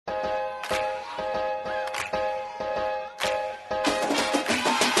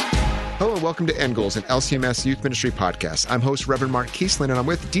and welcome to End Goals, an LCMS Youth Ministry podcast. I'm host Reverend Mark Kiesling, and I'm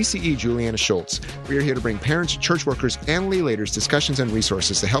with DCE Juliana Schultz. We are here to bring parents, church workers, and lay leaders discussions and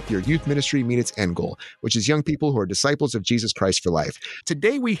resources to help your youth ministry meet its end goal, which is young people who are disciples of Jesus Christ for life.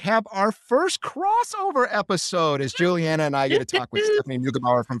 Today, we have our first crossover episode as Juliana and I get to talk with Stephanie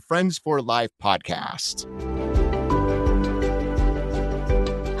Neugebauer from Friends for Life podcast.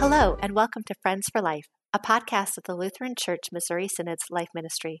 Hello, and welcome to Friends for Life, a podcast of the Lutheran Church Missouri Synod's Life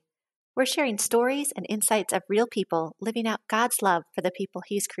Ministry. We're sharing stories and insights of real people living out God's love for the people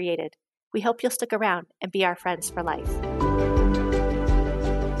He's created. We hope you'll stick around and be our friends for life.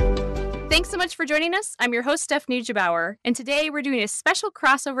 Thanks so much for joining us. I'm your host, Stephanie Neugebauer, and today we're doing a special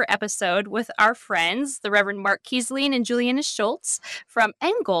crossover episode with our friends, the Reverend Mark Kiesling and Juliana Schultz from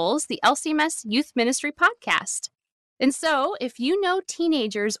End Goals, the LCMS Youth Ministry podcast. And so, if you know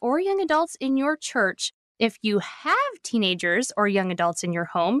teenagers or young adults in your church, if you have teenagers or young adults in your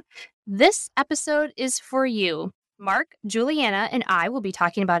home, this episode is for you. Mark, Juliana, and I will be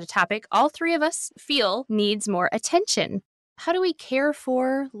talking about a topic all three of us feel needs more attention. How do we care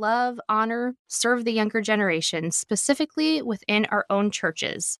for, love, honor, serve the younger generation, specifically within our own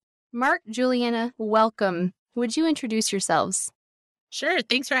churches? Mark, Juliana, welcome. Would you introduce yourselves? Sure.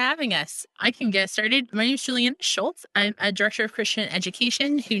 Thanks for having us. I can get started. My name is Juliana Schultz. I'm a director of Christian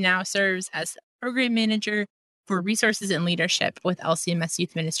education who now serves as program manager for resources and leadership with LCMS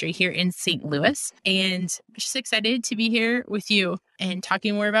Youth Ministry here in St. Louis. And I'm just excited to be here with you and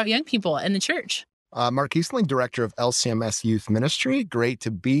talking more about young people and the church. Mark Kiesling, Director of LCMS Youth Ministry. Great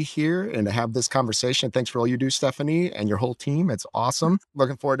to be here and to have this conversation. Thanks for all you do, Stephanie, and your whole team. It's awesome.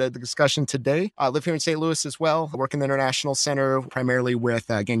 Looking forward to the discussion today. I live here in St. Louis as well. I work in the International Center, primarily with,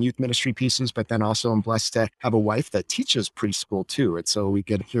 again, youth ministry pieces, but then also I'm blessed to have a wife that teaches preschool too. And so we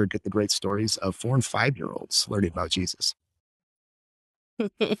get the great stories of 4 and 5-year-olds learning about Jesus.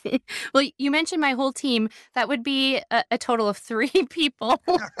 Well, you mentioned my whole team. That would be a total of 3 people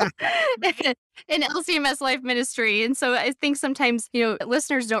in LCMS Life Ministry. And so I think sometimes,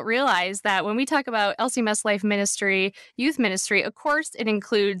 listeners don't realize that when we talk about LCMS Life Ministry, youth ministry, of course, it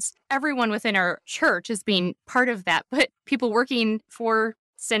includes everyone within our church as being part of that. But people working for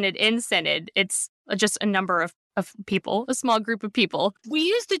Synod in Synod, it's just a number of people, a small group of people. We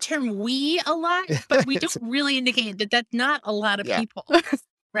use the term we a lot, but we don't really indicate that that's not a lot of people,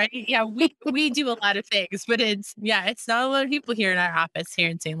 right? Yeah, we do a lot of things, but it's not a lot of people here in our office here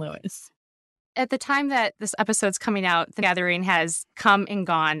in St. Louis. At the time that this episode's coming out, the gathering has come and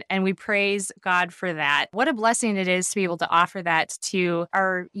gone, and we praise God for that. What a blessing it is to be able to offer that to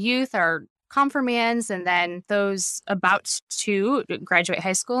our youth, our confirmands, and then those about to graduate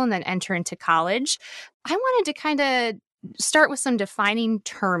high school and then enter into college. I wanted to kind of start with some defining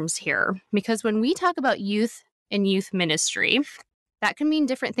terms here, because when we talk about youth and youth ministry, that can mean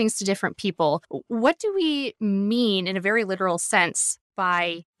different things to different people. What do we mean in a very literal sense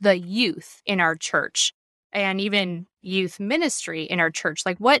by the youth in our church and even youth ministry in our church?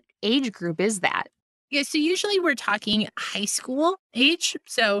 Like, what age group is that? Yeah, so usually we're talking high school age.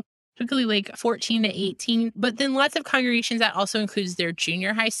 So typically like 14 to 18, but then lots of congregations that also includes their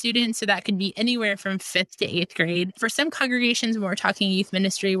junior high students. So that could be anywhere from 5th to 8th grade. For some congregations, when we're talking youth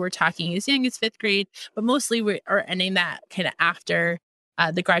ministry, we're talking as young as 5th grade, but mostly we are ending that kind of after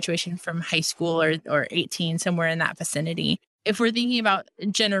the graduation from high school or 18, somewhere in that vicinity. If we're thinking about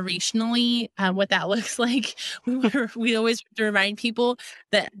generationally, what that looks like, we always have to remind people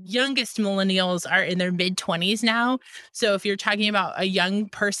that youngest millennials are in their mid-20s now. So if you're talking about a young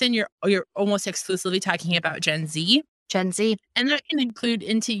person, you're almost exclusively talking about Gen Z. Gen Z. And that can include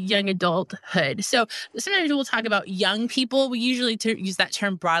into young adulthood. So sometimes we'll talk about young people. We usually use that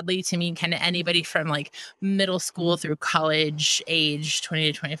term broadly to mean kind of anybody from like middle school through college age,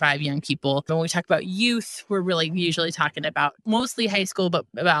 20 to 25 young people. When we talk about youth, we're really usually talking about mostly high school, but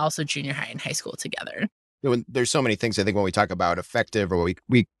also junior high and high school together. There's so many things I think when we talk about effective, or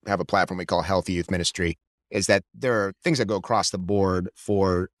we have a platform we call Healthy Youth Ministry, is that there are things that go across the board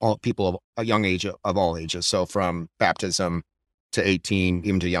for all people of a young age, of all ages. So from baptism to 18,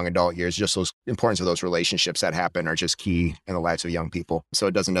 even to young adult years, just those importance of those relationships that happen are just key in the lives of young people. So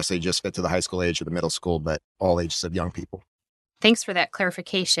it doesn't necessarily just fit to the high school age or the middle school, but all ages of young people. Thanks for that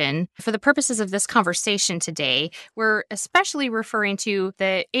clarification. For the purposes of this conversation today, we're especially referring to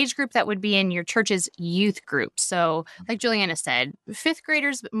the age group that would be in your church's youth group. So like Juliana said, 5th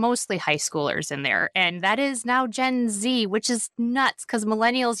graders, but mostly high schoolers in there. And that is now Gen Z, which is nuts because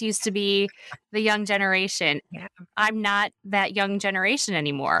millennials used to be the young generation. I'm not that young generation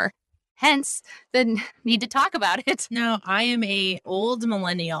anymore. hence the need to talk about it. No, I am a old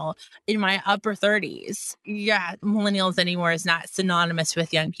millennial in my upper 30s. Yeah, millennials anymore is not synonymous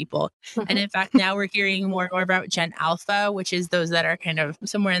with young people. And in fact, now we're hearing more and more about Gen Alpha, which is those that are kind of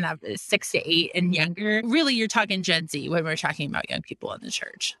somewhere in that 6 to 8 and younger. Really, you're talking Gen Z when we're talking about young people in the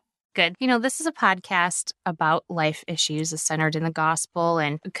church. Good. This is a podcast about life issues centered in the gospel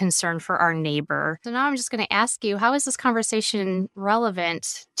and concern for our neighbor. So now I'm just going to ask you, how is this conversation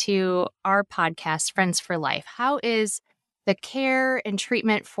relevant to our podcast, Friends for Life? How is the care and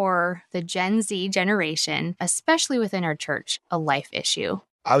treatment for the Gen Z generation, especially within our church, a life issue?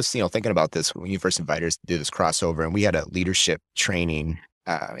 I was, thinking about this when you first invited us to do this crossover, and we had a leadership training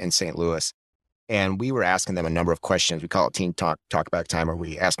in St. Louis. And we were asking them a number of questions. We call it Teen Talkback Time, where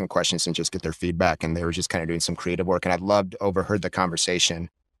we ask them questions and just get their feedback. And they were just kind of doing some creative work. And I overheard the conversation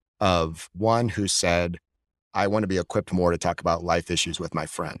of one who said, I want to be equipped more to talk about life issues with my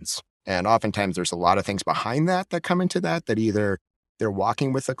friends. And oftentimes there's a lot of things behind that come into that either they're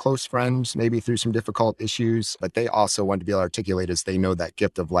walking with a close friend, maybe through some difficult issues, but they also want to be able to articulate as they know that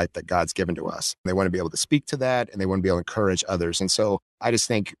gift of life that God's given to us. They want to be able to speak to that, and they want to be able to encourage others. And so I just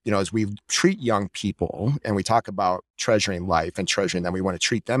think, as we treat young people and we talk about treasuring life and treasuring them, we want to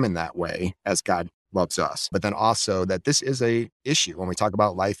treat them in that way as God loves us. But then also that this is a issue when we talk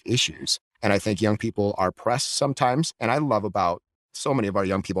about life issues. And I think young people are pressed sometimes. And I love about so many of our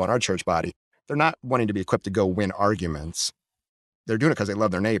young people in our church body, they're not wanting to be equipped to go win arguments. They're doing it because they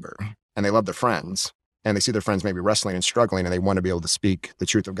love their neighbor and they love their friends, and they see their friends maybe wrestling and struggling, and they want to be able to speak the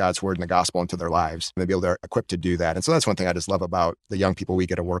truth of God's word and the gospel into their lives, and they be able to equipped to do that. And so that's one thing I just love about the young people we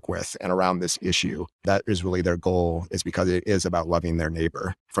get to work with and around this issue. That is really their goal, is because it is about loving their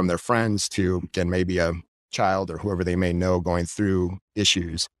neighbor, from their friends to, again, maybe a child or whoever they may know going through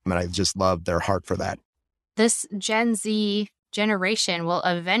issues. And I just love their heart for that. This Gen Z generation will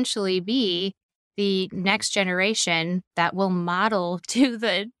eventually be the next generation that will model to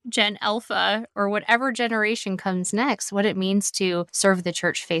the Gen Alpha or whatever generation comes next what it means to serve the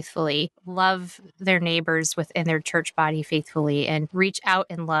church faithfully, love their neighbors within their church body faithfully, and reach out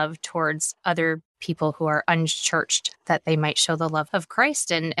in love towards other people who are unchurched, that they might show the love of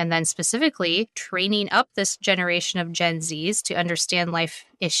Christ. And then specifically training up this generation of Gen Zs to understand life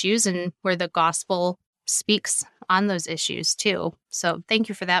issues and where the gospel speaks on those issues too. So thank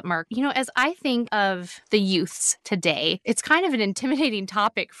you for that, Mark. As I think of the youths today, it's kind of an intimidating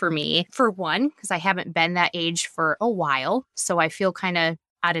topic for me. For one, because I haven't been that age for a while, so I feel kind of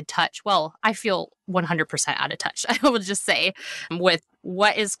out of touch. Well, I feel 100% out of touch, I will just say, with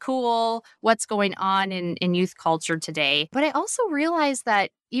what is cool, what's going on in youth culture today. But I also realize that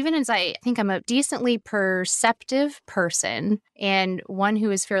even as I think I'm a decently perceptive person and one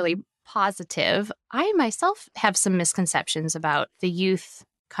who is fairly positive, I myself have some misconceptions about the youth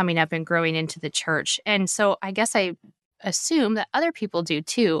coming up and growing into the church. And so I guess I assume that other people do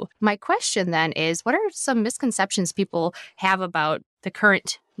too. My question then is, what are some misconceptions people have about the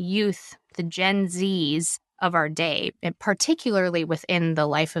current youth, the Gen Zs of our day, and particularly within the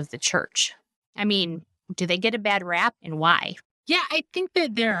life of the church? I mean, do they get a bad rap, and why? Yeah, I think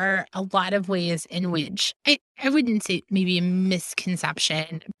that there are a lot of ways in which I wouldn't say maybe a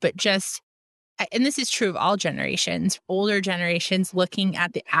misconception, but just, and this is true of all generations, older generations looking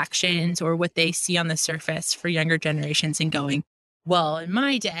at the actions or what they see on the surface for younger generations and going, well, in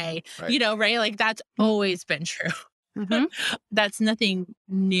my day, Right. right? Like that's always been true. Mm-hmm. That's nothing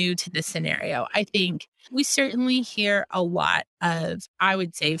new to this scenario. I think we certainly hear a lot of, I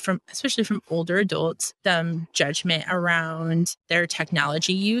would say, especially from older adults, some judgment around their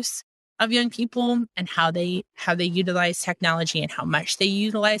technology use of young people and how they utilize technology and how much they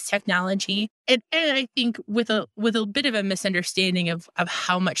utilize technology. And I think with a bit of a misunderstanding of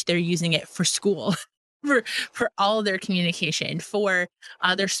how much they're using it for school. For all their communication, for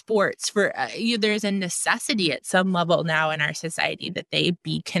their sports, there's a necessity at some level now in our society that they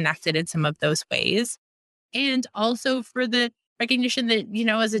be connected in some of those ways. And also for the recognition that,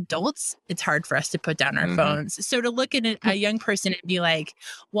 as adults, it's hard for us to put down our phones. So to look at a young person and be like,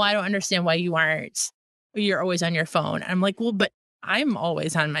 well, I don't understand why you're always on your phone. I'm like, well, but I'm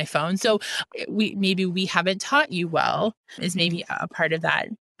always on my phone. So we haven't taught you well is maybe a part of that.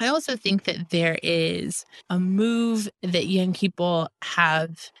 I also think that there is a move that young people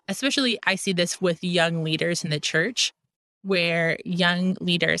have, especially I see this with young leaders in the church, where young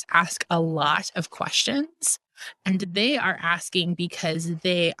leaders ask a lot of questions. And they are asking because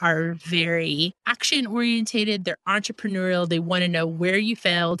they are very action oriented, they're entrepreneurial, they want to know where you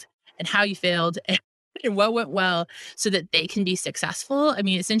failed and how you failed and what went well so that they can be successful. I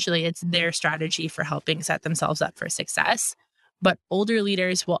mean, essentially, it's their strategy for helping set themselves up for success. But older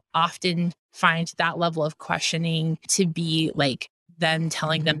leaders will often find that level of questioning to be like them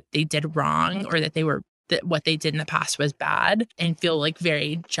telling them they did wrong or that what they did in the past was bad, and feel like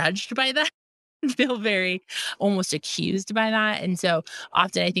very judged by that. Feel very almost accused by that. And so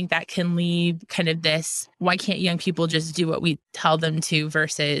often I think that can leave kind of this, why can't young people just do what we tell them to,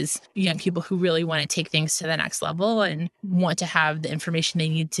 versus young people who really want to take things to the next level and want to have the information they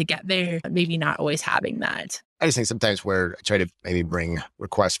need to get there, maybe not always having that. I just think sometimes where I try to maybe bring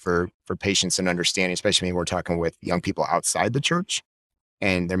requests for patience and understanding, especially when we're talking with young people outside the church,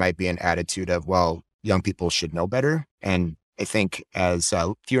 and there might be an attitude of, well, young people should know better. And I think as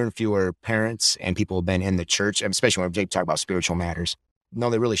fewer and fewer parents and people have been in the church, and especially when Jake talk about spiritual matters, no,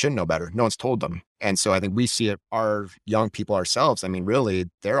 they really should know better. No one's told them. And so I think we see it, our young people ourselves. I mean,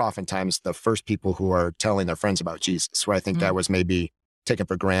 really, they're oftentimes the first people who are telling their friends about Jesus, where I think that was maybe taken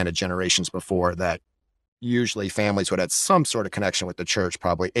for granted generations before, that usually families would have some sort of connection with the church,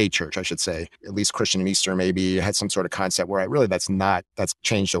 probably a church, I should say, at least Christian and Eastern maybe had some sort of concept, where that's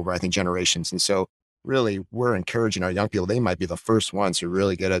changed over, I think, generations. And so really, we're encouraging our young people. They might be the first ones who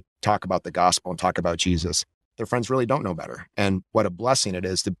really get to talk about the gospel and talk about Jesus. Their friends really don't know better. And what a blessing it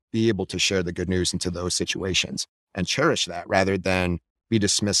is to be able to share the good news into those situations and cherish that, rather than be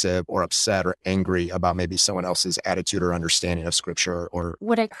dismissive or upset or angry about maybe someone else's attitude or understanding of scripture. Or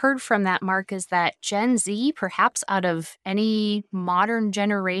what I heard from that, Mark, is that Gen Z, perhaps out of any modern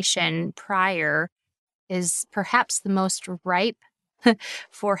generation prior, is perhaps the most ripe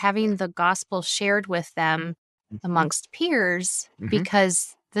for having the gospel shared with them amongst peers,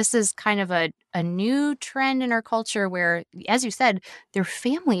 because this is kind of a new trend in our culture where, as you said, their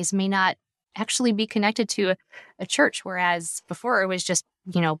families may not actually be connected to a church, whereas before it was just,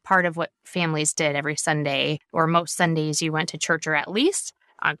 part of what families did every Sunday, or most Sundays you went to church, or at least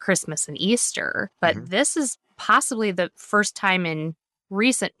on Christmas and Easter. But this is possibly the first time in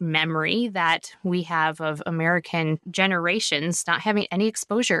recent memory that we have of American generations not having any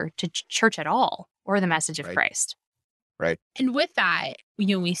exposure to church at all, or the message of Christ. Right. And with that,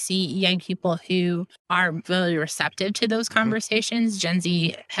 we see young people who are really receptive to those conversations. Gen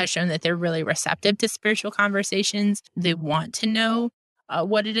Z has shown that they're really receptive to spiritual conversations. They want to know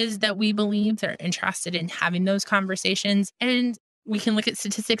what it is that we believe. They're interested in having those conversations. And we can look at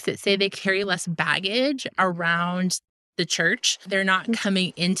statistics that say they carry less baggage around the church. They're not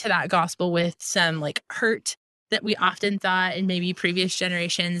coming into that gospel with some hurt that we often thought in maybe previous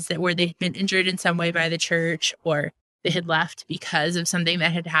generations, that where they'd been injured in some way by the church, or they had left because of something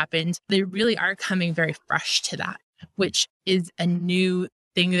that had happened. They really are coming very fresh to that, which is a new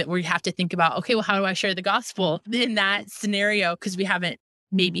thing that we have to think about. Okay, well, how do I share the gospel in that scenario? Because we haven't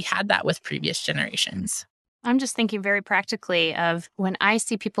maybe had that with previous generations. I'm just thinking very practically of when I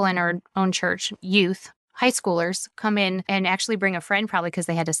see people in our own church, youth, high schoolers, come in and actually bring a friend, probably because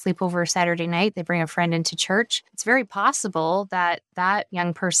they had to sleep over Saturday night. They bring a friend into church. It's very possible that that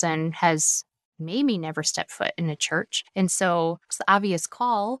young person has maybe never stepped foot in a church. And so the obvious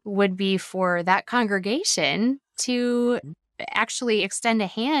call would be for that congregation to actually extend a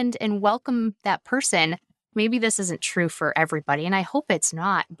hand and welcome that person. Maybe this isn't true for everybody, and I hope it's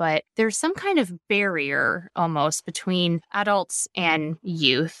not, but there's some kind of barrier almost between adults and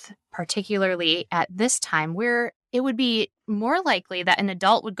youth, particularly at this time, where it would be more likely that an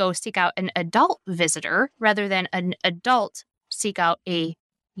adult would go seek out an adult visitor rather than an adult seek out a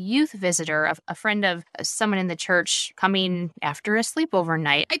youth visitor, a friend of someone in the church coming after a sleepover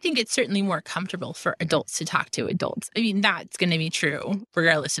night. I think it's certainly more comfortable for adults to talk to adults. I mean, that's going to be true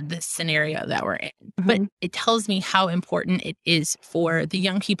regardless of the scenario that we're in. But it tells me how important it is for the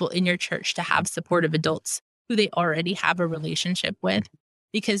young people in your church to have supportive adults who they already have a relationship with.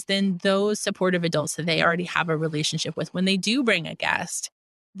 Because then those supportive adults that they already have a relationship with, when they do bring a guest,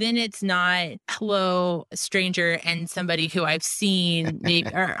 then it's not, hello, a stranger and somebody who I've seen maybe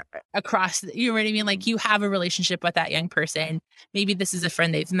or across, you know what I mean? You have a relationship with that young person. Maybe this is a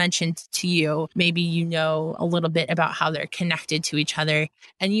friend they've mentioned to you. Maybe you know a little bit about how they're connected to each other,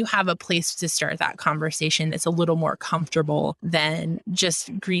 and you have a place to start that conversation that's a little more comfortable than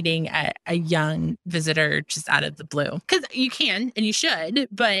just greeting a young visitor just out of the blue. Because you can and you should,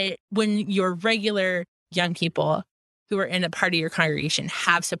 but when your regular young people who are in a part of your congregation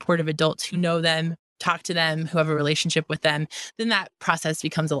have supportive adults who know them, talk to them, who have a relationship with them, then that process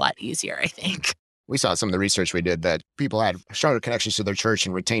becomes a lot easier, I think. We saw some of the research we did that people had stronger connections to their church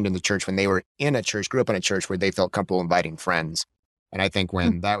and retained in the church when they were in a church, grew up in a church where they felt comfortable inviting friends. And I think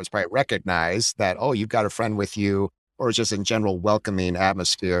when that was probably recognized that, oh, you've got a friend with you, or just in general welcoming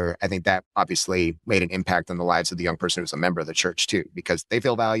atmosphere, I think that obviously made an impact on the lives of the young person who's a member of the church too, because they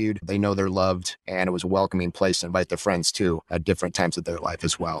feel valued, they know they're loved, and it was a welcoming place to invite their friends to at different times of their life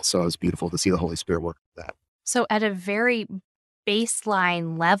as well. So it was beautiful to see the Holy Spirit work with that. So at a very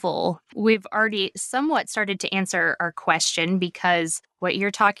baseline level, we've already somewhat started to answer our question, because what you're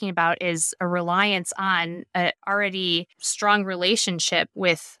talking about is a reliance on an already strong relationship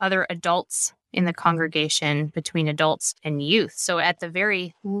with other adults in the congregation, between adults and youth. So at the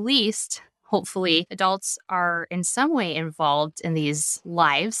very least, hopefully adults are in some way involved in these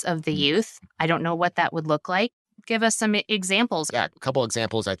lives of the youth. I don't know what that would look like. Give us some examples. Yeah, a couple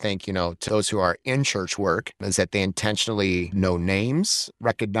examples, I think, to those who are in church work is that they intentionally know names,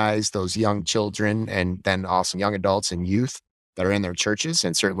 recognize those young children, and then also young adults and youth that are in their churches,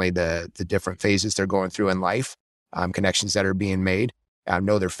 and certainly the different phases they're going through in life, connections that are being made.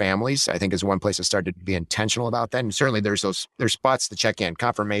 Know their families, I think, is one place I started to be intentional about that. And certainly there's spots to check in,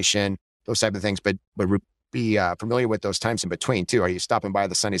 confirmation, those type of things, but be familiar with those times in between too. Are you stopping by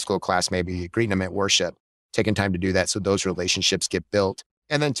the Sunday school class, maybe greeting them at worship? Taking time to do that so those relationships get built.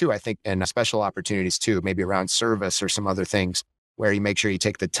 And then too, I think in special opportunities too, maybe around service or some other things where you make sure you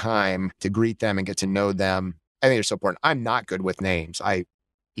take the time to greet them and get to know them. I think they're so important. I'm not good with names. I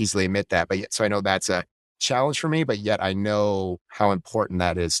easily admit that, but yet, so I know that's a challenge for me, but yet I know how important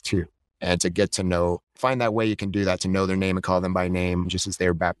that is too. And to get to know, find that way you can do that, to know their name and call them by name, just as they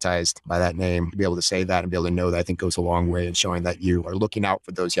were baptized by that name, to be able to say that and be able to know that, I think goes a long way in showing that you are looking out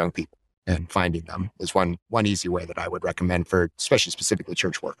for those young people. And finding them is one easy way that I would recommend for, especially specifically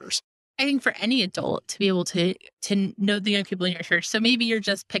church workers. I think for any adult to be able to know the young people in your church. So maybe you're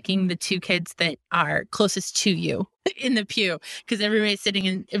just picking the two kids that are closest to you in the pew, because everybody's sitting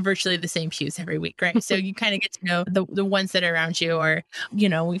in virtually the same pews every week, right? So you kind of get to know the ones that are around you. Or,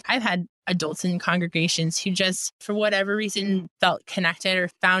 I've had adults in congregations who just, for whatever reason, felt connected or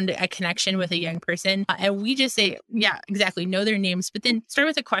found a connection with a young person. And we just say, yeah, exactly, know their names, but then start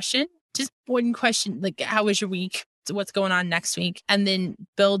with a question. Just one question, like, how was your week? So what's going on next week? And then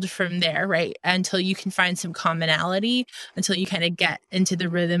build from there, right? Until you can find some commonality, until you kind of get into the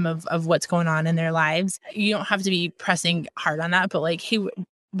rhythm of what's going on in their lives. You don't have to be pressing hard on that, but like, hey,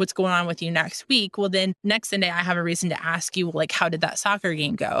 what's going on with you next week? Well, then next Sunday, I have a reason to ask you, like, how did that soccer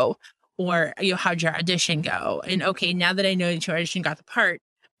game go? Or, how'd your audition go? And okay, now that I know that your audition got the part,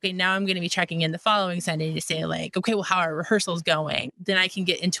 okay, now I'm going to be checking in the following Sunday to say, like, okay, well, how are rehearsals going? Then I can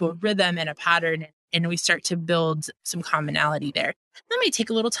get into a rhythm and a pattern, and we start to build some commonality there. That may take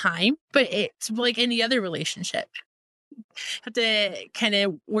a little time, but it's like any other relationship. Have to kind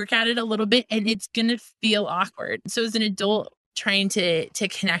of work at it a little bit, and it's going to feel awkward. So as an adult, trying to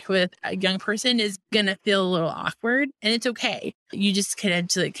connect with a young person is going to feel a little awkward, and it's okay. You just kind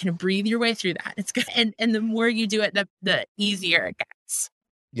of breathe your way through that. It's good. And the more you do it, the easier it gets.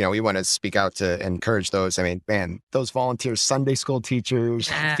 We want to speak out to encourage those. I mean, man, those volunteers, Sunday school teachers,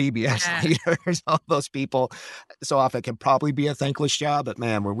 VBS leaders, all those people, so often can probably be a thankless job. But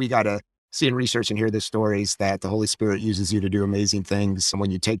man, where we got to see and research and hear the stories that the Holy Spirit uses you to do amazing things. And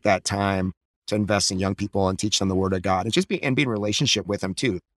when you take that time to invest in young people and teach them the Word of God, and be in relationship with them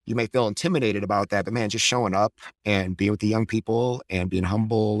too. You may feel intimidated about that, but man, just showing up and being with the young people and being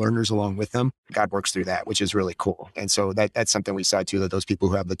humble learners along with them, God works through that, which is really cool. And so that's something we saw too, that those people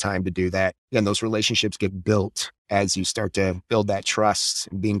who have the time to do that, and those relationships get built as you start to build that trust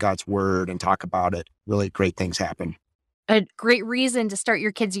and be in God's Word and talk about it. Really great things happen. A great reason to start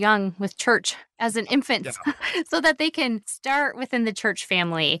your kids young with church as an infant, so that they can start within the church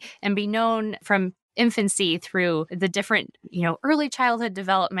family and be known from infancy through the different, early childhood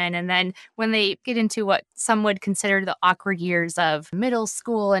development. And then when they get into what some would consider the awkward years of middle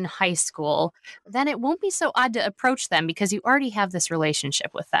school and high school, then it won't be so odd to approach them because you already have this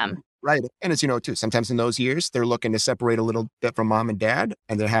relationship with them. Right. And as you know, too, sometimes in those years, they're looking to separate a little bit from mom and dad,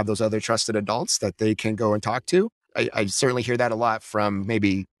 and they have those other trusted adults that they can go and talk to. I certainly hear that a lot from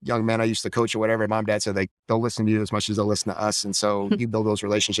maybe young men I used to coach or whatever. Mom, dad said they'll listen to you as much as they'll listen to us. And so you build those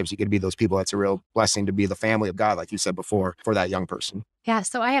relationships. You get to be those people. That's a real blessing to be the family of God, like you said before, for that young person. Yeah.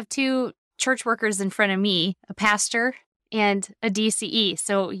 So I have two church workers in front of me, a pastor and a DCE.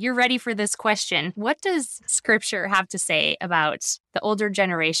 So you're ready for this question. What does Scripture have to say about the older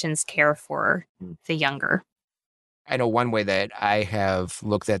generation's care for the younger? I know one way that I have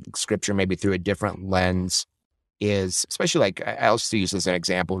looked at Scripture maybe through a different lens is, especially like I also use as an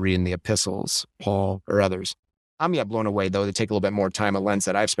example, reading the epistles, Paul or others. I'm yet blown away, though, to take a little bit more time. A lens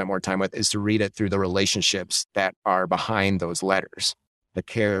that I've spent more time with is to read it through the relationships that are behind those letters, the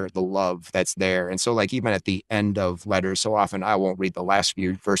care, the love that's there. And so like even at the end of letters, so often I won't read the last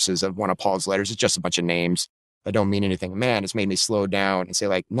few verses of one of Paul's letters. It's just a bunch of names. that don't mean anything. Man, it's made me slow down and say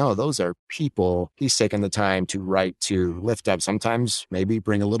like, no, those are people he's taken the time to write, to lift up, sometimes maybe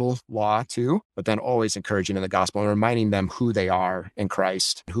bring a little law too, but then always encouraging in the gospel and reminding them who they are in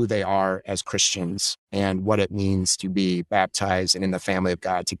Christ, who they are as Christians, and what it means to be baptized and in the family of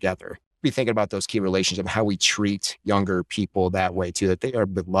God together. Be thinking about those key relationships, how we treat younger people that way too, that they are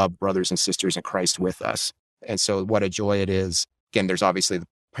beloved brothers and sisters in Christ with us. And so what a joy it is. Again, there's obviously the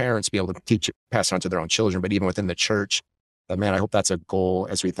parents be able to teach, pass it on to their own children, but even within the church, man, I hope that's a goal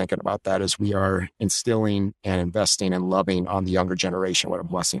as we're thinking about that, as we are instilling and investing and loving on the younger generation. What a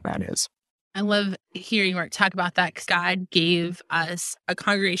blessing that is. I love hearing Mark talk about that, because God gave us a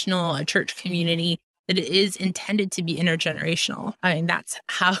church community that it is intended to be intergenerational. I mean, that's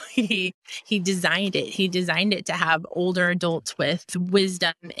how he designed it. He designed it to have older adults with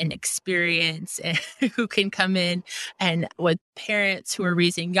wisdom and experience and who can come in, and with parents who are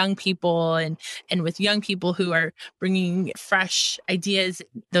raising young people, and with young people who are bringing fresh ideas,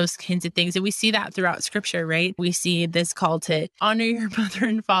 those kinds of things. And we see that throughout Scripture, right? We see this call to honor your mother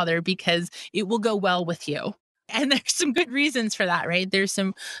and father because it will go well with you. And there's some good reasons for that, right? There's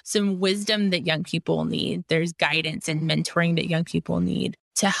some wisdom that young people need. There's guidance and mentoring that young people need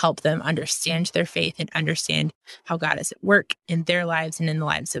to help them understand their faith and understand how God is at work in their lives and in the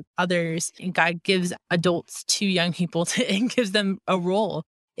lives of others. And God gives adults to young people and gives them a role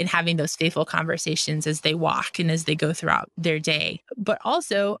in having those faithful conversations as they walk and as they go throughout their day. But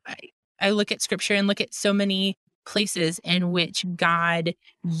also, I look at Scripture and look at so many places in which God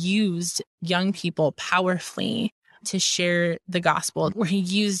used young people powerfully to share the gospel, where he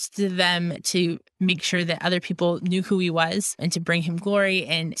used them to make sure that other people knew who he was and to bring him glory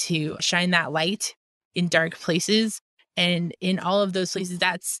and to shine that light in dark places. And in all of those places,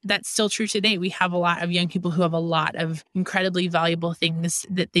 that's still true today. We have a lot of young people who have a lot of incredibly valuable things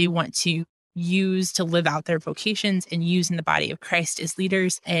that they want to use to live out their vocations and use in the body of Christ as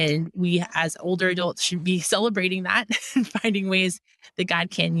leaders. And we as older adults should be celebrating that and finding ways that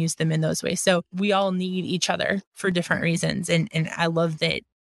God can use them in those ways. So we all need each other for different reasons. And I love that,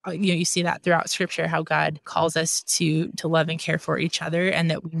 you see that throughout Scripture, how God calls us to love and care for each other,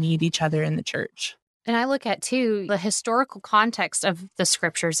 and that we need each other in the church. And I look at, too, the historical context of the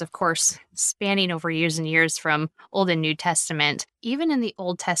Scriptures, of course, spanning over years and years from Old and New Testament. Even in the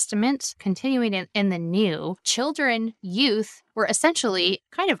Old Testament, continuing in the New, children, youth were essentially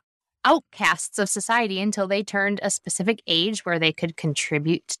kind of outcasts of society until they turned a specific age where they could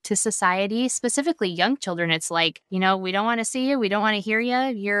contribute to society. Specifically, young children, it's like, we don't want to see you, we don't want to hear you,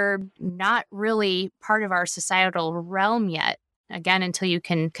 you're not really part of our societal realm yet. Again, until you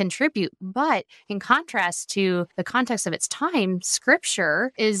can contribute. But in contrast to the context of its time,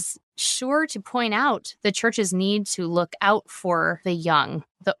 Scripture is sure to point out the church's need to look out for the young,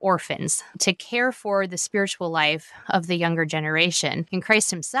 the orphans, to care for the spiritual life of the younger generation. And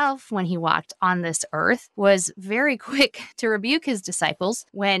Christ himself, when he walked on this earth, was very quick to rebuke his disciples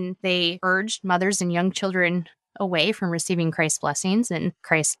when they urged mothers and young children away from receiving Christ's blessings. And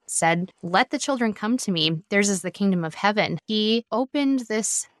Christ said, "Let the children come to me. Theirs is the kingdom of heaven." He opened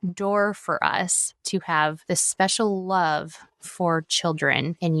this door for us to have this special love for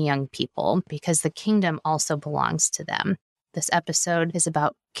children and young people, because the kingdom also belongs to them. This episode is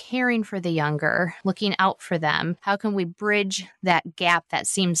about caring for the younger, looking out for them. How can we bridge that gap that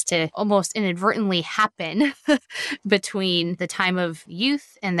seems to almost inadvertently happen between the time of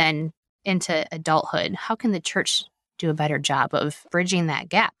youth and then into adulthood? How can the church do a better job of bridging that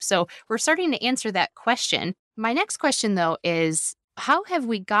gap? So we're starting to answer that question. My next question, though, is how have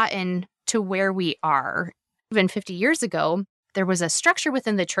we gotten to where we are? Even 50 years ago, there was a structure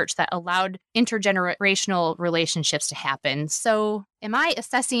within the church that allowed intergenerational relationships to happen. So am I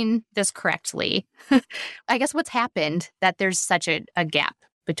assessing this correctly? I guess what's happened that there's such a gap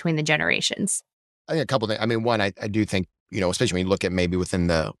between the generations? I think a couple of things. I mean, one, I do think, especially when you look at maybe within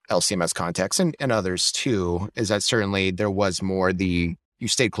the LCMS context and others too, is that certainly there was more you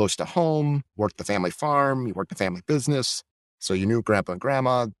stayed close to home, worked the family farm, you worked the family business. So you knew grandpa and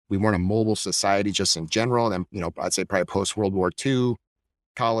grandma. We weren't a mobile society just in general. And, I'd say probably post-World War II,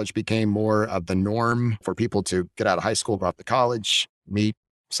 college became more of the norm for people to get out of high school, go off to college, meet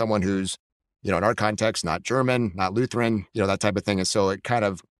someone who's, in our context, not German, not Lutheran, that type of thing. And so it kind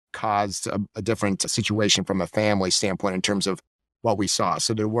of caused a different situation from a family standpoint in terms of what we saw.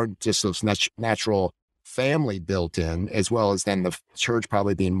 So there weren't just those natural family built in, as well as then the church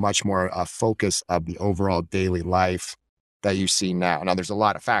probably being much more a focus of the overall daily life that you see now. Now, there's a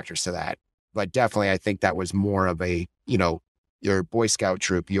lot of factors to that, but definitely I think that was more of a, your Boy Scout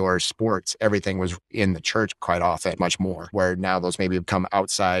troop, your sports, everything was in the church quite often, much more, where now those maybe become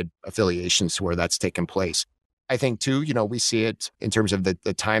outside affiliations where that's taken place. I think too, we see it in terms of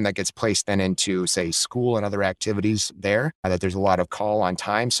the time that gets placed then into, say, school and other activities there, that there's a lot of call on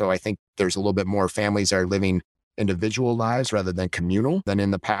time. So I think there's a little bit more families that are living individual lives rather than communal than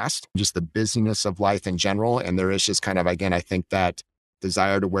in the past, just the busyness of life in general. And there is just kind of, again, I think that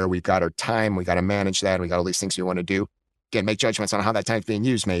desire to where we've got our time, we got to manage that, we got all these things we want to do. Again, make judgments on how that time's being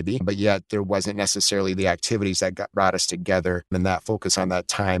used maybe, but yet there wasn't necessarily the activities that brought us together and that focus on that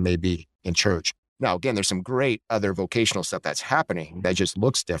time maybe in church. Now, again, there's some great other vocational stuff that's happening that just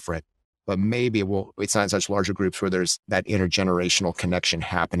looks different, but maybe it's not in such larger groups where there's that intergenerational connection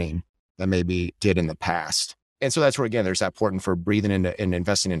happening that maybe did in the past. And so that's where, again, there's that important for breathing into and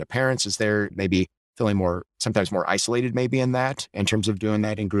investing into parents. Is there maybe feeling sometimes more isolated maybe in that, in terms of doing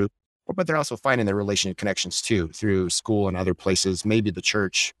that in group, but they're also finding their relational connections too, through school and other places, maybe the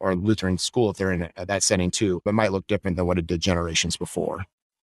church or Lutheran school, if they're in that setting too, but might look different than what it did generations before.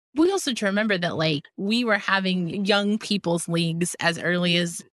 We also to remember that we were having young people's leagues as early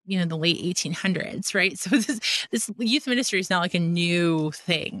as, the late 1800s, right? So this youth ministry is not like a new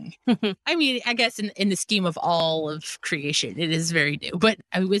thing. I mean, I guess in the scheme of all of creation, it is very new, but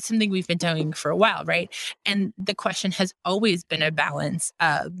it's something we've been doing for a while, right? And the question has always been a balance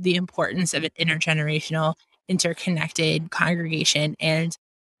of the importance of an intergenerational, interconnected congregation and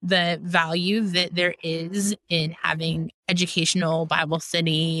the value that there is in having educational Bible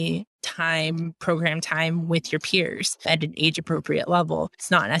study program time with your peers at an age appropriate level. It's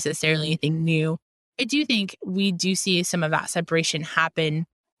not necessarily anything new. I do think we do see some of that separation happen,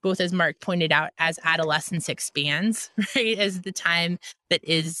 both as Mark pointed out, as adolescence expands, right? As the time that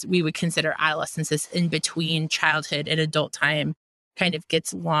we would consider adolescence is in between childhood and adult time kind of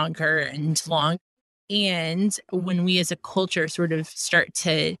gets longer and long. And when we as a culture sort of start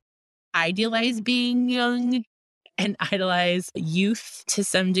to idealize being young and idolize youth to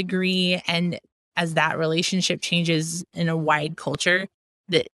some degree, and as that relationship changes in a wide culture,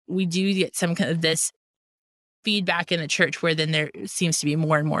 that we do get some kind of this feedback in the church where then there seems to be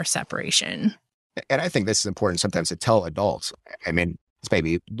more and more separation. And I think this is important sometimes to tell adults. I mean, it's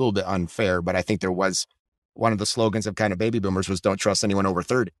maybe a little bit unfair, but I think there was one of the slogans of kind of baby boomers was don't trust anyone over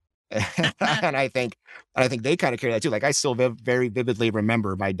 30. And I think they kind of carry that too. Like I still very vividly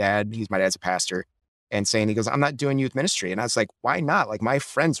remember my dad's a pastor, and saying, he goes, I'm not doing youth ministry. And I was like, why not? Like my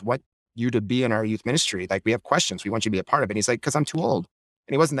friends want you to be in our youth ministry. Like we have questions. We want you to be a part of it. And he's like, because I'm too old.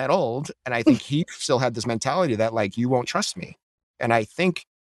 And he wasn't that old. And I think he still had this mentality that like, you won't trust me. And I think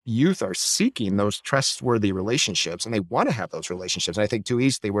youth are seeking those trustworthy relationships and they want to have those relationships. And I think too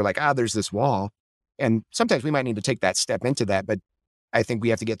easily we're like, there's this wall. And sometimes we might need to take that step into that. But I think we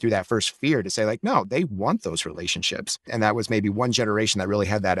have to get through that first fear to say like, no, they want those relationships. And that was maybe one generation that really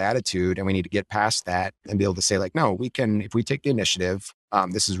had that attitude. And we need to get past that and be able to say like, no, we can, if we take the initiative,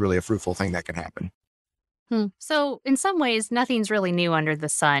 this is really a fruitful thing that can happen. So in some ways, nothing's really new under the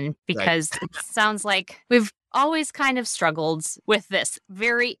sun, because It sounds like we've always kind of struggled with this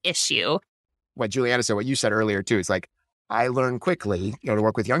very issue. What Juliana said, what you said earlier too, is like, I learned quickly, to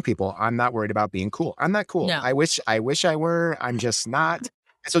work with young people. I'm not worried about being cool. I'm not cool. No. I wish I were. I'm just not.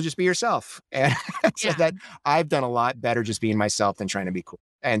 So just be yourself. And so that I've done a lot better just being myself than trying to be cool.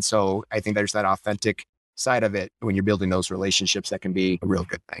 And so I think there's that authentic side of it when you're building those relationships that can be a real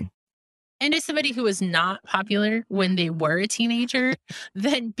good thing. And as somebody who was not popular when they were a teenager,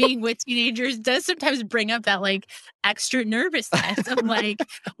 then being with teenagers does sometimes bring up that like extra nervousness of like,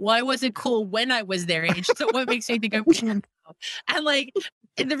 well, I wasn't cool when I was their age. So what makes me think I'm cool now? And like,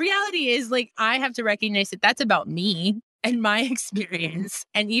 the reality is like, I have to recognize that that's about me and my experience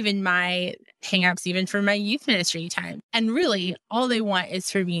and even my hangups, even for my youth ministry time. And really all they want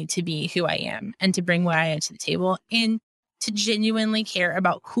is for me to be who I am and to bring what I am to the table and to genuinely care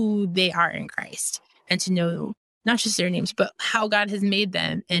about who they are in Christ and to know not just their names, but how God has made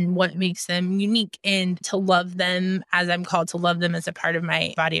them and what makes them unique, and to love them as I'm called to love them as a part of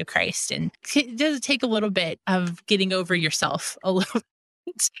my body of Christ. And it does take a little bit of getting over yourself a little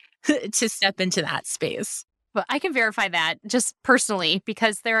bit to step into that space. But I can verify that just personally,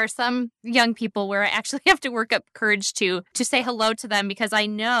 because there are some young people where I actually have to work up courage to say hello to them, because I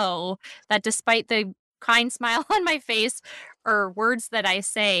know that despite the kind smile on my face or words that I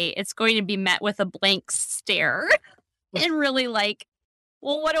say, it's going to be met with a blank stare and really like,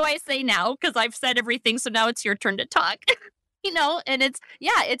 well, what do I say now? Because I've said everything. So now it's your turn to talk, and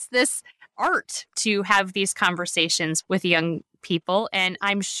it's this art to have these conversations with young people. And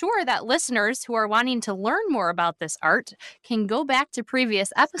I'm sure that listeners who are wanting to learn more about this art can go back to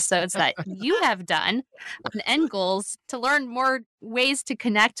previous episodes that you have done on End Goals to learn more ways to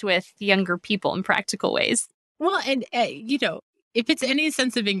connect with younger people in practical ways. Well, and, if it's any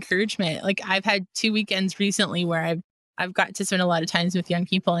sense of encouragement, like I've had 2 weekends recently where I've got to spend a lot of times with young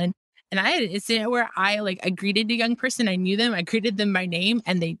people, and I had an incident where I greeted a young person. I knew them. I greeted them by name,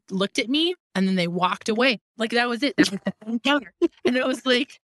 and they looked at me, and then they walked away. Like that was it. That was the encounter, and it was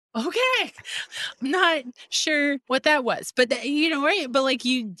like, okay, I'm not sure what that was, but right? But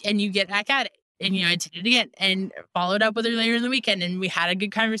you get back at it, and I did it again, and followed up with her later in the weekend, and we had a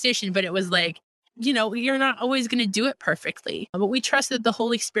good conversation. But it was like, you're not always going to do it perfectly, but we trust that the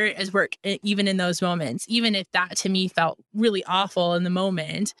Holy Spirit is work even in those moments, even if that to me felt really awful in the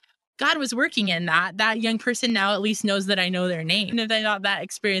moment. God was working in that. That young person now at least knows that I know their name. And if they thought that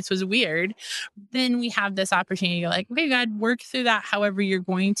experience was weird, then we have this opportunity to okay, God, work through that however you're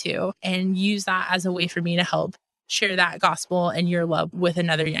going to, and use that as a way for me to help share that gospel and your love with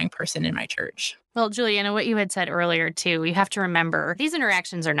another young person in my church. Well, Juliana, what you had said earlier too, you have to remember these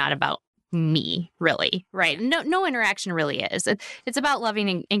interactions are not about me, really, right? No interaction really is. It's about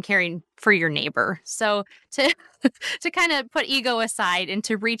loving and caring for your neighbor. So to kind of put ego aside and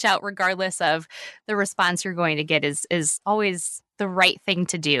to reach out regardless of the response you're going to get is always the right thing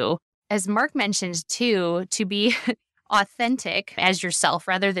to do. As Mark mentioned too, to be authentic as yourself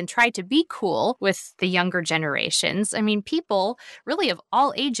rather than try to be cool with the younger generations. I mean, people really of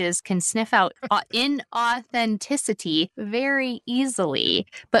all ages can sniff out inauthenticity very easily,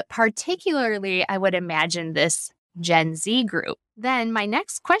 but particularly I would imagine this Gen Z group. Then my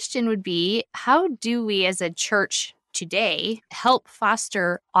next question would be, how do we as a church today help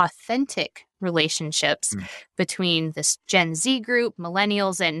foster authentic relationships between this Gen Z group,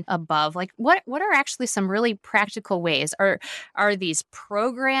 millennials and above? What are actually some really practical ways? Are these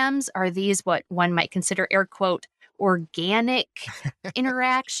programs? Are these what one might consider air quote organic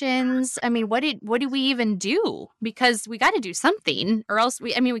interactions? I mean, what do we even do? Because we got to do something, or else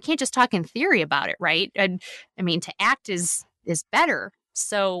we can't just talk in theory about it, right? And I mean, to act is better.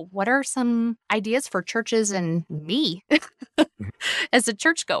 So what are some ideas for churches and me as a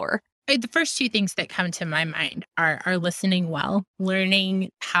churchgoer? The first two things that come to my mind are listening well,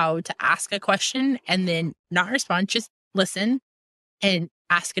 learning how to ask a question and then not respond, just listen and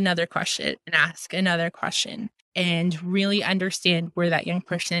ask another question and ask another question, and really understand where that young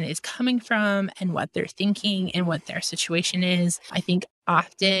person is coming from and what they're thinking and what their situation is. I think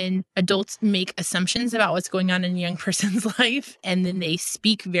often adults make assumptions about what's going on in a young person's life, and then they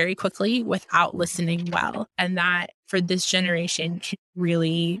speak very quickly without listening well. And that for this generation can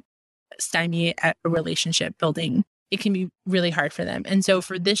really stymie at a relationship building. It can be really hard for them. And so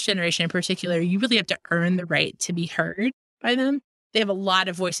for this generation in particular, you really have to earn the right to be heard by them. They have a lot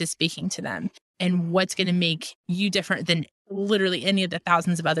of voices speaking to them. And what's going to make you different than literally any of the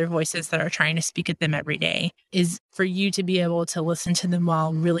thousands of other voices that are trying to speak at them every day is for you to be able to listen to them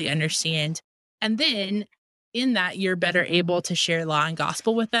well, really understand. And then in that, you're better able to share law and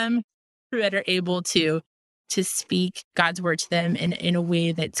gospel with them. You're better able to speak God's word to them in a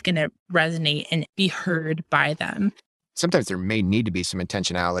way that's going to resonate and be heard by them. Sometimes there may need to be some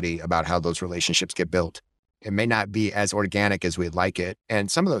intentionality about how those relationships get built. It may not be as organic as we'd like it.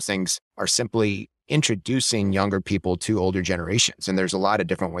 And some of those things are simply introducing younger people to older generations. And there's a lot of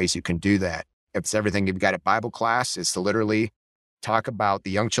different ways you can do that. If it's everything you've got at Bible class, is to literally talk about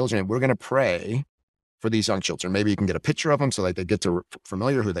the young children. And we're going to pray for these young children. Maybe you can get a picture of them so that they get to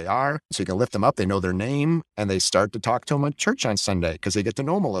familiar who they are. So you can lift them up. They know their name and they start to talk to them at church on Sunday because they get to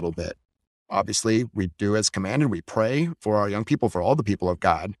know them a little bit. Obviously, we do as commanded. We pray for our young people, for all the people of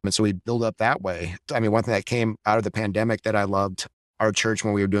God. And so we build up that way. I mean, one thing that came out of the pandemic that I loved, our church,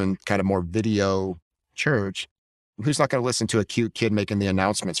 when we were doing kind of more video church, who's not going to listen to a cute kid making the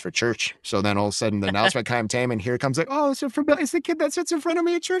announcements for church? So then all of a sudden the announcement came and here comes it's the kid that sits in front of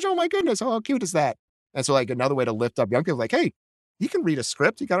me at church. Oh my goodness, how cute is that? And so another way to lift up young people, hey, you can read a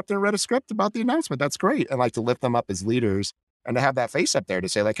script. You got up there and read a script about the announcement. That's great. And to lift them up as leaders. And to have that face up there to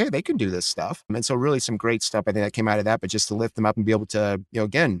say hey, they can do this stuff. And so really some great stuff, I think, that came out of that, but just to lift them up and be able to,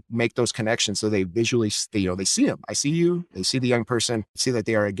 again, make those connections so they visually, they see them. I see you, they see the young person, see that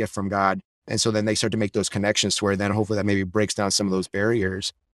they are a gift from God. And so then they start to make those connections to where then hopefully that maybe breaks down some of those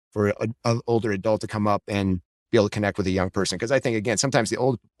barriers for an older adult to come up and be able to connect with a young person. Because I think, again, sometimes the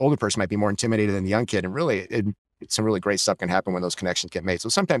older person might be more intimidated than the young kid. And really, some really great stuff can happen when those connections get made. So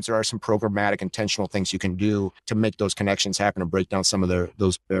sometimes there are some programmatic, intentional things you can do to make those connections happen and break down some of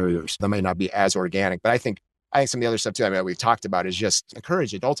those barriers that may not be as organic. But I think some of the other stuff too, that we've talked about is just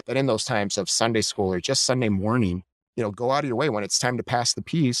encourage adults that in those times of Sunday school or just Sunday morning, go out of your way when it's time to pass the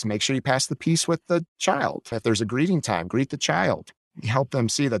peace. Make sure you pass the peace with the child. If there's a greeting time, greet the child. Help them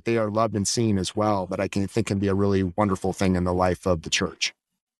see that they are loved and seen as well. That I think can be a really wonderful thing in the life of the church.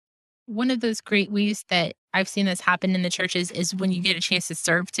 one of those great ways that I've seen this happen in the churches is when you get a chance to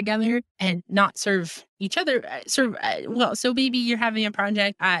serve together and not serve each other. So maybe you're having a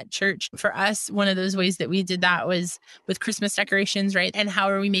project at church. For us, one of those ways that we did that was with Christmas decorations, right? And how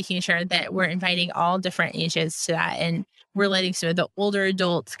are we making sure that we're inviting all different ages to that? And we're letting some of the older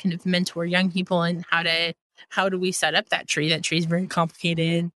adults kind of mentor young people and how do we set up that tree? That tree is very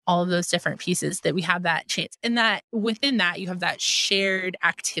complicated, all of those different pieces that we have that chance. And that within that, you have that shared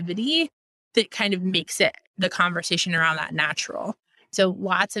activity that kind of makes it the conversation around that natural. So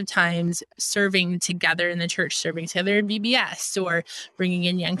lots of times serving together in the church, serving together in VBS, or bringing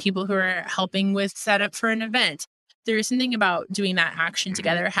in young people who are helping with setup for an event. There is something about doing that action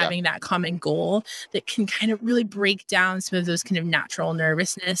together, having that common goal that can kind of really break down some of those kind of natural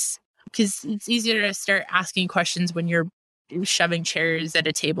nervousness. Because it's easier to start asking questions when you're shoving chairs at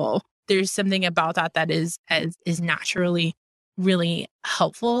a table. There's something about that is naturally really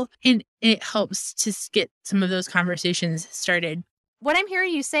helpful, and it helps to get some of those conversations started. What I'm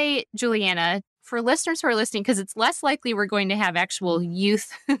hearing you say, Juliana, for listeners who are listening, because it's less likely we're going to have actual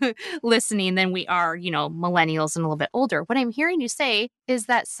youth listening than we are, millennials and a little bit older. What I'm hearing you say is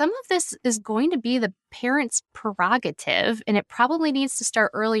that some of this is going to be the parents' prerogative, and it probably needs to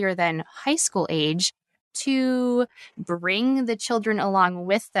start earlier than high school age to bring the children along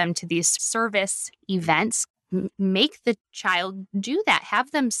with them to these service events. Make the child do that.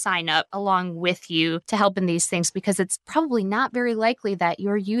 Have them sign up along with you to help in these things, because it's probably not very likely that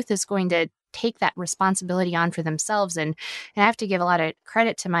your youth is going to take that responsibility on for themselves. And I have to give a lot of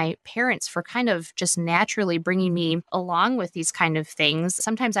credit to my parents for kind of just naturally bringing me along with these kind of things.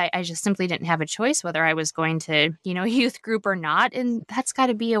 Sometimes I just simply didn't have a choice whether I was going to, youth group or not. And that's got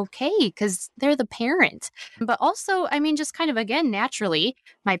to be okay because they're the parent. But also, just kind of, again, naturally,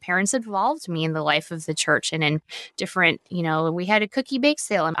 my parents involved me in the life of the church and in different, we had a cookie bake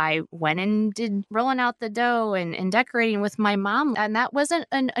sale and I went and did rolling out the dough and decorating with my mom. And that wasn't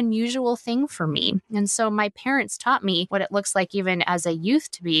an unusual thing for me. And so my parents taught me what it looks like even as a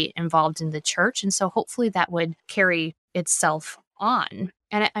youth to be involved in the church. And so hopefully that would carry itself on.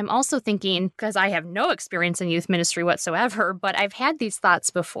 And I'm also thinking, because I have no experience in youth ministry whatsoever, but I've had these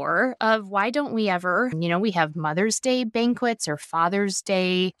thoughts before of why don't we ever, we have Mother's Day banquets or Father's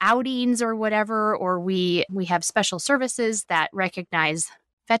Day outings or whatever, or we have special services that recognize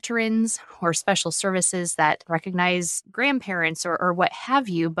veterans or special services that recognize grandparents or what have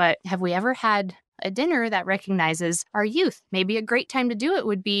you. But have we ever had a dinner that recognizes our youth? Maybe a great time to do it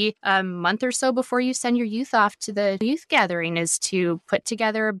would be a month or so before you send your youth off to the youth gathering, is to put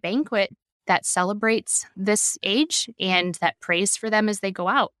together a banquet that celebrates this age and that prays for them as they go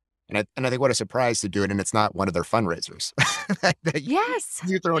out. And I think what a surprise to do it, and it's not one of their fundraisers. Yes.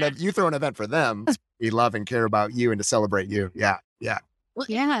 You throw an event for them. We love and care about you and to celebrate you. Yeah. Well,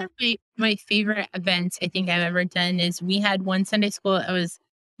 yeah. My favorite event I think I've ever done is we had one Sunday school.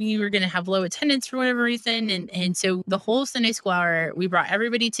 We were going to have low attendance for whatever reason. And so the whole Sunday school hour, we brought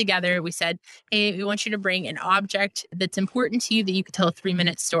everybody together. We said, hey, we want you to bring an object that's important to you that you could tell a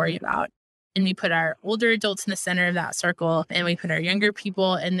 3-minute story about. And we put our older adults in the center of that circle, and we put our younger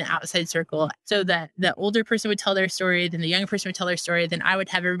people in the outside circle, so that the older person would tell their story, then the younger person would tell their story, then I would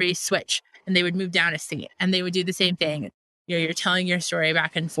have everybody switch, and they would move down a seat, and they would do the same thing. You're telling your story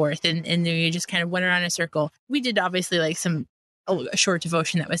back and forth, and then you just kind of went around a circle. We did obviously like a short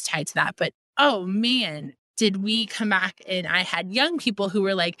devotion that was tied to that, but oh man, did we come back and I had young people who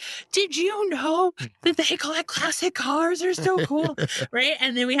were like, did you know that they collect classic cars? They're so cool, right?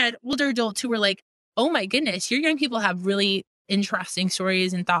 And then we had older adults who were like, oh my goodness, your young people have really interesting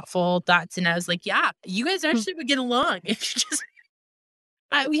stories and thoughtful thoughts. And I was like, yeah, you guys actually would get along. If you just,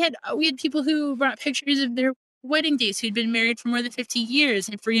 we had people who brought pictures of their wedding dates who'd been married for more than 50 years.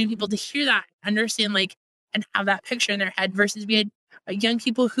 And for young people to hear that, understand, and have that picture in their head, versus we had young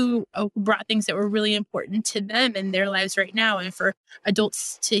people who brought things that were really important to them in their lives right now. And for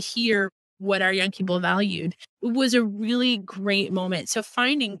adults to hear what our young people valued, it was a really great moment. So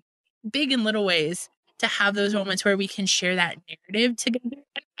finding big and little ways to have those moments where we can share that narrative together.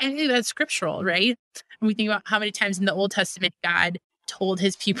 I think that's scriptural, right? When we think about how many times in the Old Testament, God told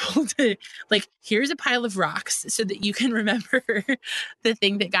his people to here's a pile of rocks so that you can remember the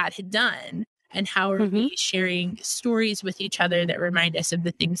thing that God had done. And how are we sharing stories with each other that remind us of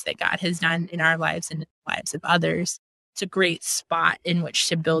the things that God has done in our lives and in the lives of others? It's a great spot in which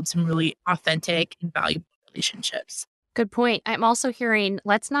to build some really authentic and valuable relationships. Good point. I'm also hearing,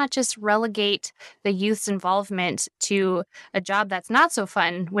 let's not just relegate the youth's involvement to a job that's not so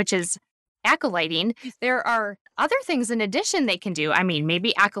fun, which is acolyting. There are other things in addition they can do. I mean,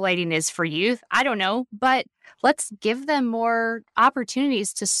 maybe acolyting is for youth. I don't know. But let's give them more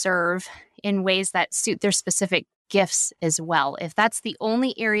opportunities to serve in ways that suit their specific gifts as well. If that's the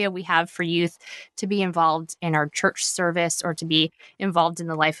only area we have for youth to be involved in our church service or to be involved in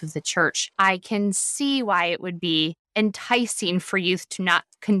the life of the church, I can see why it would be enticing for youth to not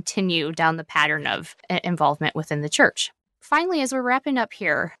continue down the pattern of involvement within the church. Finally, as we're wrapping up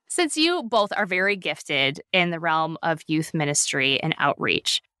here, since you both are very gifted in the realm of youth ministry and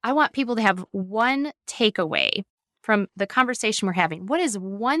outreach, I want people to have one takeaway from the conversation we're having. What is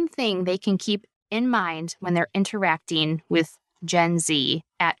one thing they can keep in mind when they're interacting with Gen Z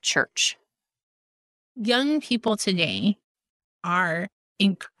at church? Young people today are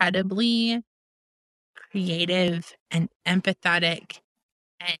incredibly creative and empathetic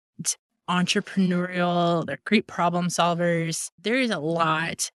and entrepreneurial. They're great problem solvers. There is a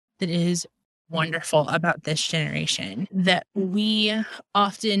lot that is wonderful about this generation that we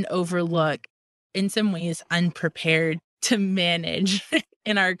often overlook, in some ways unprepared to manage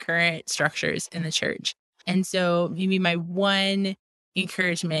in our current structures in the church. And so maybe my one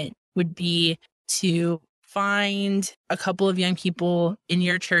encouragement would be to find a couple of young people in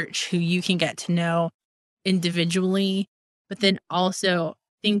your church who you can get to know individually, but then also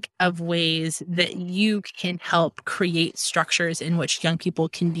think of ways that you can help create structures in which young people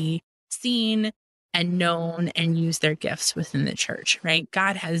can be seen and known and use their gifts within the church, right?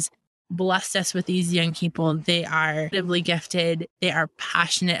 God has blessed us with these young people. They are incredibly gifted. They are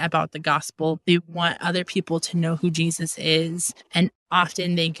passionate about the gospel. They want other people to know who Jesus is. And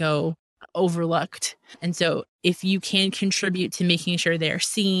often they go overlooked. And so if you can contribute to making sure they're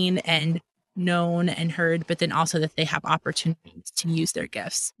seen and known and heard, but then also that they have opportunities to use their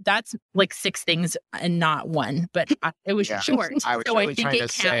gifts. That's like 6 things and not one, but it was short. I was so really I think trying it to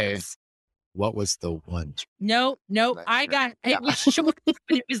say, counts. what was the one? No, Not I sure. got it was short, but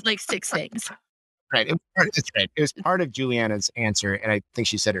it was like 6 things. Right. It's right. It was part of Juliana's answer. And I think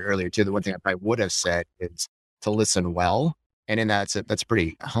she said it earlier too. The one thing I probably would have said is to listen well. And in that, that's a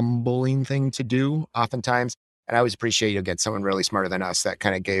pretty humbling thing to do oftentimes. And I always appreciate you'll get someone really smarter than us that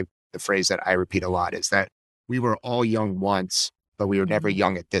kind of gave the phrase that I repeat a lot, is that we were all young once, but we were never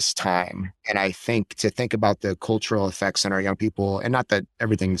young at this time. And I think to think about the cultural effects on our young people, and not that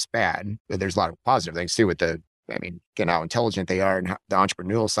everything's bad, but there's a lot of positive things too with getting how intelligent they are and the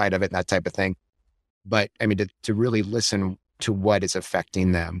entrepreneurial side of it and that type of thing. But to really listen to what is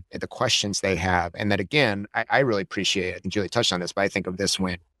affecting them, the questions they have. And that again, I really appreciate, I think Julie touched on this, but I think of this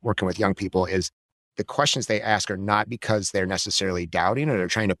when working with young people, is the questions they ask are not because they're necessarily doubting or they're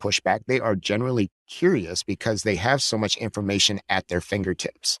trying to push back. They are generally curious because they have so much information at their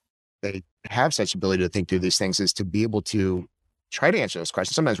fingertips. They have such ability to think through these things, is to be able to try to answer those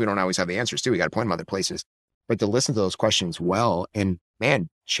questions. Sometimes we don't always have the answers too. We got to point them other places, but to listen to those questions well and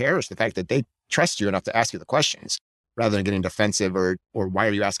cherish the fact that they trust you enough to ask you the questions rather than getting defensive or why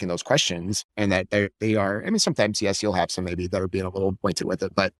are you asking those questions? And that they are, sometimes, yes, you'll have some maybe that are being a little pointed with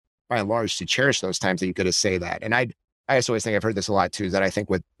it, but by and large, to cherish those times that you get to say that. And I also always think, I've heard this a lot too, is that I think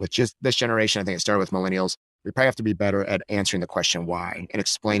with just this generation, I think it started with millennials, we probably have to be better at answering the question why and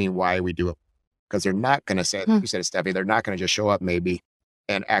explaining why we do it. Because they're not going to say, you said it, Steffi, they're not going to just show up maybe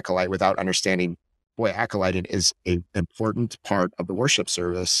and acolyte without understanding, boy, acolyting is an important part of the worship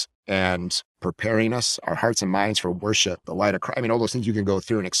service and preparing us, our hearts and minds for worship, the light of Christ. All those things you can go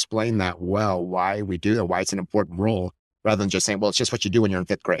through and explain that well, why we do that, why it's an important role, rather than just saying, well, it's just what you do when you're in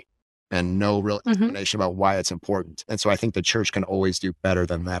 5th grade. And no real explanation about why it's important. And so I think the church can always do better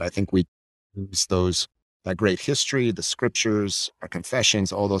than that. I think we use that great history, the scriptures, our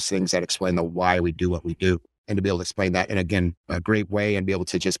confessions, all those things that explain the why we do what we do. And to be able to explain that in, again, a great way and be able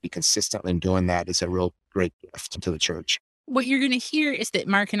to just be consistent in doing that is a real great gift to the church. What you're going to hear is that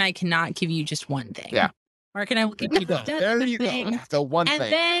Mark and I cannot give you just one thing. Yeah. Mark and I will give you just there you thing. go. The one and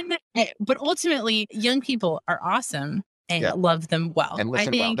thing. But ultimately, young people are awesome. And love them well. And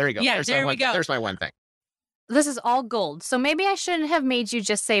listen well. There you go. Yeah, there we go. There's my one thing. This is all gold. So maybe I shouldn't have made you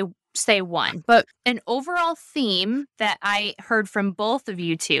just say one. But an overall theme that I heard from both of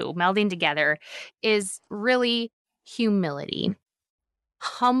you two melding together is really humility.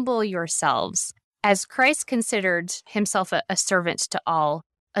 Humble yourselves. As Christ considered himself a servant to all,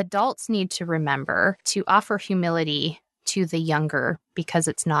 adults need to remember to offer humility to the younger because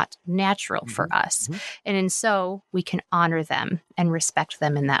it's not natural for us. And so we can honor them and respect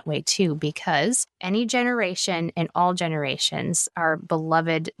them in that way too, because any generation and all generations are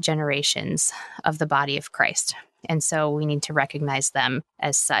beloved generations of the body of Christ. And so we need to recognize them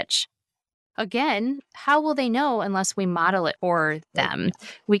as such. again, how will they know unless we model it for them?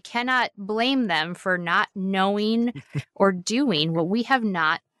 We cannot blame them for not knowing or doing what we have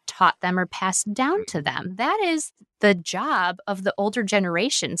not taught them or passed down to them. That is the job of the older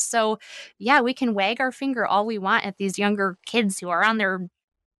generation. So yeah, we can wag our finger all we want at these younger kids who are on their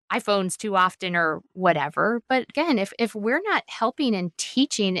iPhones too often or whatever. But again, if we're not helping and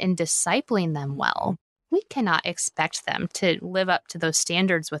teaching and discipling them well, we cannot expect them to live up to those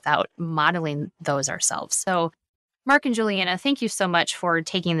standards without modeling those ourselves. So Mark and Juliana, thank you so much for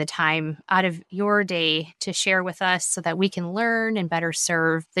taking the time out of your day to share with us so that we can learn and better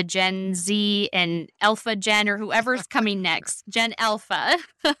serve the Gen Z and Alpha Gen or whoever's coming next, Gen Alpha,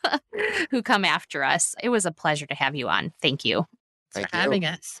 who come after us. It was a pleasure to have you on. Thank you. Thanks for having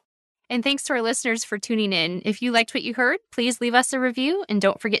us. And thanks to our listeners for tuning in. If you liked what you heard, please leave us a review and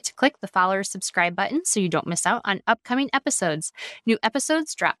don't forget to click the follow or subscribe button so you don't miss out on upcoming episodes. New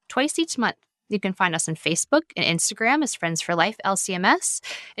episodes drop twice each month. You can find us on Facebook and Instagram as Friends for Life LCMS.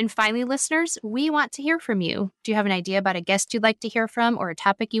 And finally, listeners, we want to hear from you. Do you have an idea about a guest you'd like to hear from or a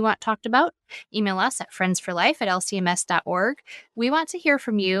topic you want talked about? Email us at friendsforlife@lcms.org. We want to hear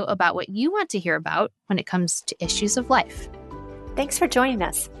from you about what you want to hear about when it comes to issues of life. Thanks for joining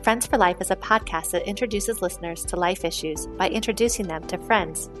us. Friends for Life is a podcast that introduces listeners to life issues by introducing them to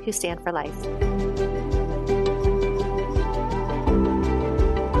friends who stand for life.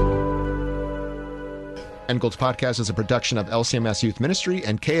 End Goals Podcast is a production of LCMS Youth Ministry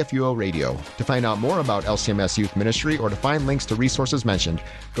and KFUO Radio. To find out more about LCMS Youth Ministry or to find links to resources mentioned,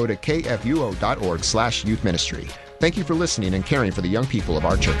 go to kfuo.org/youthministry. Thank you for listening and caring for the young people of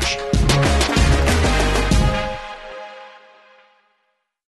our church.